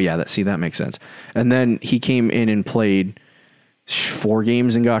 Oh, yeah. That makes sense. And then he came in and played 4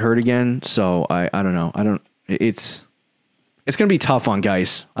 games and got hurt again. So I don't know. It's going to be tough on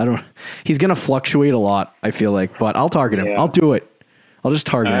Geis. He's going to fluctuate a lot, I feel like, but I'll target him. Yeah. I'll do it. I'll just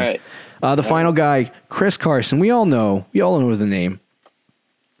target him. Right. The final guy, Chris Carson. We all know the name.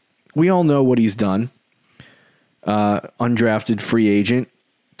 We all know what he's done. Undrafted free agent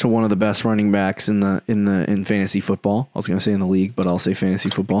to one of the best running backs in fantasy football. I was going to say in the league, but I'll say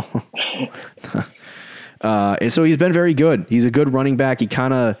fantasy football. And so he's been very good. He's a good running back. He's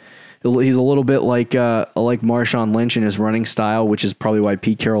a little bit like Marshawn Lynch in his running style, which is probably why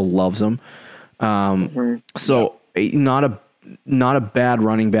Pete Carroll loves him. So not a bad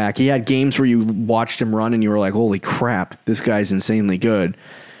running back. He had games where you watched him run and you were like, holy crap, this guy's insanely good.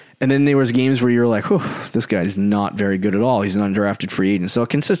 And then there was games where you're like, this guy is not very good at all. He's an undrafted free agent. So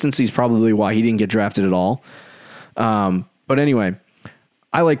consistency is probably why he didn't get drafted at all. But anyway,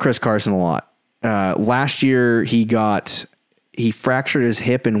 I like Chris Carson a lot. Last year he fractured his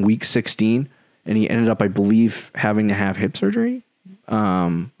hip in week 16 and he ended up, I believe, having to have hip surgery.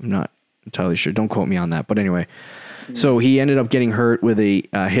 I'm not entirely sure. Don't quote me on that. But anyway, So he ended up getting hurt with a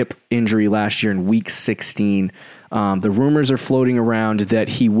hip injury last year in week 16. The rumors are floating around that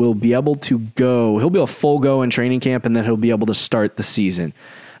he will be able to go. He'll be a full go in training camp, and then he'll be able to start the season,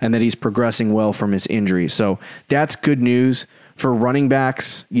 and that he's progressing well from his injury. So that's good news for running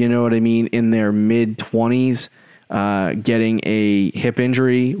backs. You know what I mean? In their mid-20s, getting a hip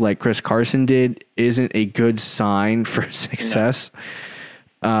injury like Chris Carson did isn't a good sign for success.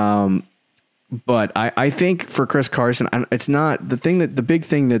 No. But I think for Chris Carson, it's not the big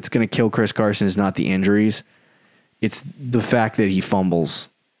thing that's going to kill Chris Carson is not the injuries. It's the fact that he fumbles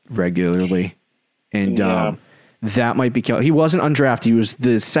regularly. And that might be killed. He wasn't undrafted. He was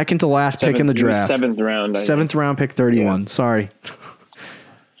the second to last pick in the draft. 7th round pick 31. Yeah. Sorry.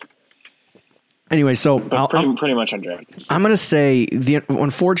 Anyway, so pretty much undrafted. I'm going to say the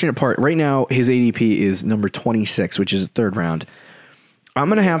unfortunate part right now, his ADP is number 26, which is 3rd round. I'm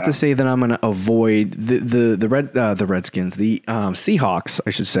going to have to say that I'm going to avoid the Redskins, the Seahawks, I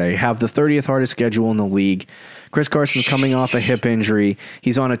should say, have the 30th hardest schedule in the league. Chris Carson's coming off a hip injury.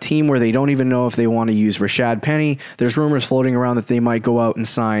 He's on a team where they don't even know if they want to use Rashad Penny. There's rumors floating around that they might go out and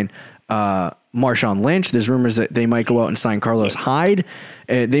sign Marshawn Lynch. There's rumors that they might go out and sign Carlos Hyde.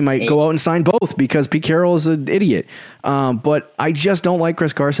 They might go out and sign both because Pete Carroll is an idiot. But I just don't like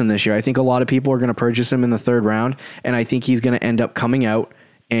Chris Carson this year. I think a lot of people are going to purchase him in the 3rd round, and I think he's going to end up coming out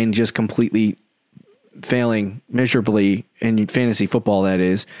and just completely failing miserably in fantasy football, that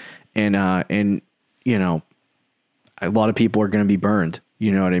is. And you know, a lot of people are going to be burned.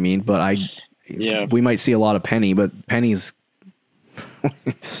 You know what I mean? But we might see a lot of Penny, but Penny's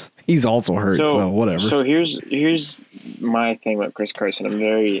he's also hurt, so whatever. So here's my thing about Chris Carson. I'm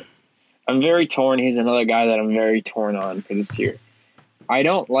very torn. He's another guy that I'm very torn on for this year. I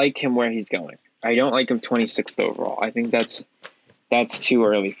don't like him where he's going. I don't like him 26th overall. I think that's too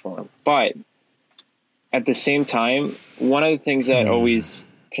early for him. But at the same time, one of the things that always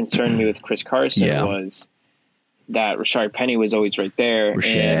concerned me with Chris Carson was that Rashad Penny was always right there,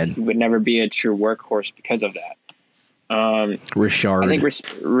 and he would never be a true workhorse because of that. Rashad. I think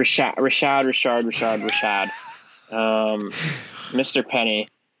Rashad. Mr. Penny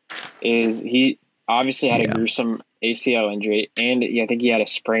he obviously had a gruesome ACL injury, and I think he had a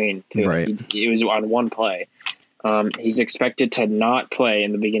sprain too. Right. He was on one play. He's expected to not play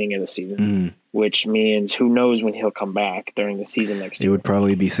in the beginning of the season, which means who knows when he'll come back during the season next year. It would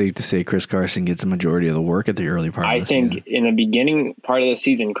probably be safe to say Chris Carson gets the majority of the work at the early part of the season. I think in the beginning part of the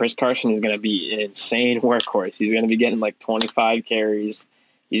season, Chris Carson is going to be an insane workhorse. He's going to be getting like 25 carries.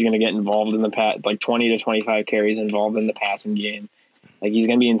 He's going to get involved in like 20 to 25 carries involved in the passing game. Like he's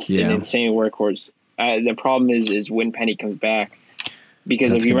going to be an insane workhorse. The problem is when Penny comes back,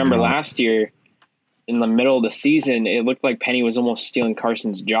 because if you remember last year, in the middle of the season, it looked like Penny was almost stealing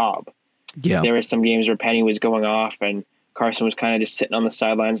Carson's job. Yeah. There were some games where Penny was going off and Carson was kind of just sitting on the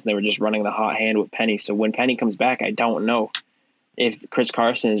sidelines and they were just running the hot hand with Penny. So when Penny comes back, I don't know if Chris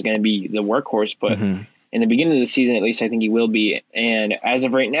Carson is going to be the workhorse, but in the beginning of the season, at least I think he will be. And as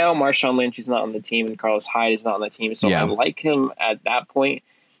of right now, Marshawn Lynch is not on the team and Carlos Hyde is not on the team. So I like him at that point.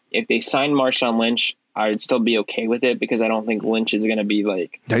 If they sign Marshawn Lynch, I would still be okay with it because I don't think Lynch is going to be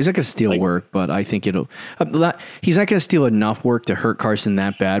like... No, he's not going to steal work, but I think it'll... he's not going to steal enough work to hurt Carson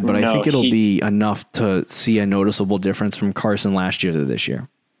that bad, but I think it'll be enough to see a noticeable difference from Carson last year to this year.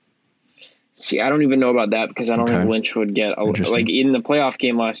 See, I don't even know about that because I don't think Lynch would get... Like in the playoff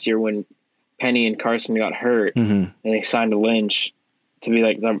game last year when Penny and Carson got hurt and they signed Lynch to be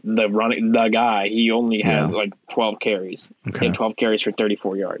like the guy, he only had like 12 carries. He had 12 carries for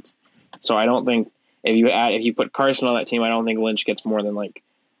 34 yards. So I don't think... If you put Carson on that team, I don't think Lynch gets more than like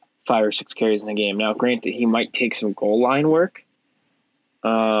 5 or 6 carries in the game. Now, granted, he might take some goal line work.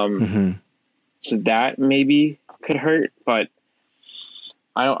 So that maybe could hurt, but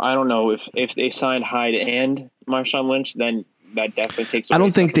I don't know if they signed Hyde and Marshawn Lynch, then that definitely takes away. I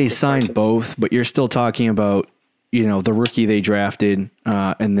don't think they signed both, but you're still talking about, the rookie they drafted,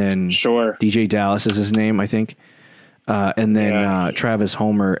 and then DJ Dallas is his name, I think. And then Travis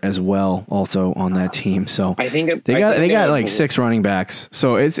Homer as well, also on that team. So I think they got like 6 running backs.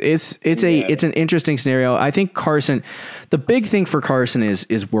 So it's an interesting scenario. I think Carson, the big thing for Carson is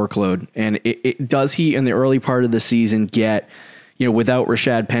workload, and it does he in the early part of the season get, without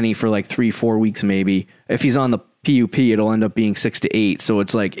Rashad Penny for like 3-4 weeks maybe. If he's on the PUP, it'll end up being 6 to 8. So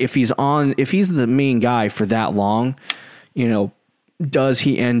it's like if he's the main guy for that long, does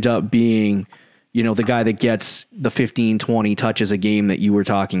he end up being the guy that gets the 15, 20 touches a game that you were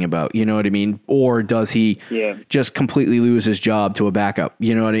talking about, you know what I mean? Or does he just completely lose his job to a backup?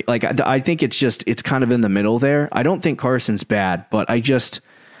 You know what I mean? Like, I think it's kind of in the middle there. I don't think Carson's bad, but I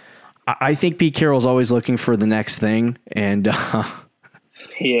I think Pete Carroll's always looking for the next thing, and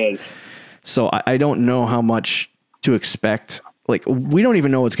he is. So I don't know how much to expect. Like, we don't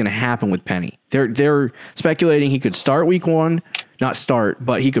even know what's going to happen with Penny. They're speculating he could start week 1, not start,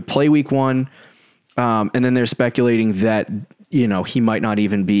 but he could play week 1. And then they're speculating that, he might not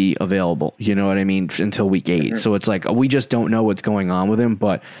even be available, you know what I mean, until week 8. Mm-hmm. So it's like, we just don't know what's going on with him.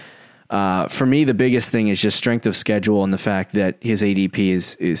 But for me, the biggest thing is just strength of schedule and the fact that his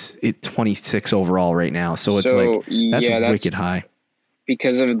ADP is 26 overall right now. So it's that's wicked high.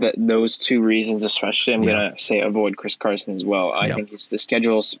 Because of those two reasons, especially, I'm going to say avoid Chris Carson as well. I think the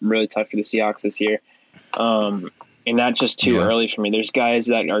schedule's really tough for the Seahawks this year. And not just too early for me. There's guys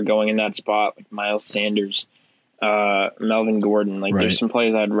that are going in that spot, like Miles Sanders, Melvin Gordon. There's some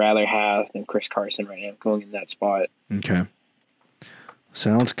players I'd rather have than Chris Carson right now going in that spot. Okay.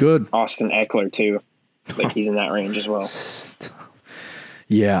 Sounds good. Austin Eckler, too. He's in that range as well.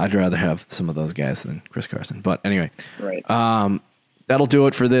 Yeah, I'd rather have some of those guys than Chris Carson. But anyway. Right. That'll do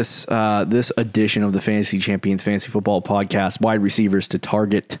it for this edition of the Fantasy Champions Fantasy Football Podcast. Wide receivers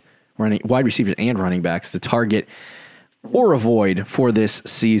and running backs to target or avoid for this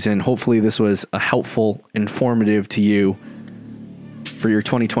season. Hopefully this was a helpful, informative to you for your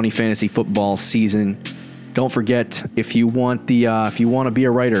 2020 fantasy football season. Don't forget, if you want to be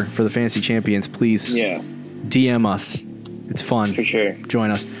a writer for the Fantasy Champions, please DM us. It's fun. For sure.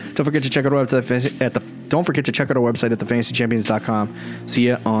 Join us. Don't forget to check out our website at thefantasychampions.com. See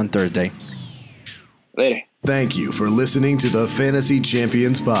you on Thursday. Later. Thank you for listening to the Fantasy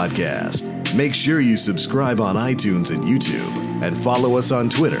Champions Podcast. Make sure you subscribe on iTunes and YouTube and follow us on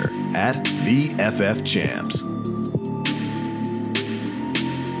Twitter @TheFFChamps.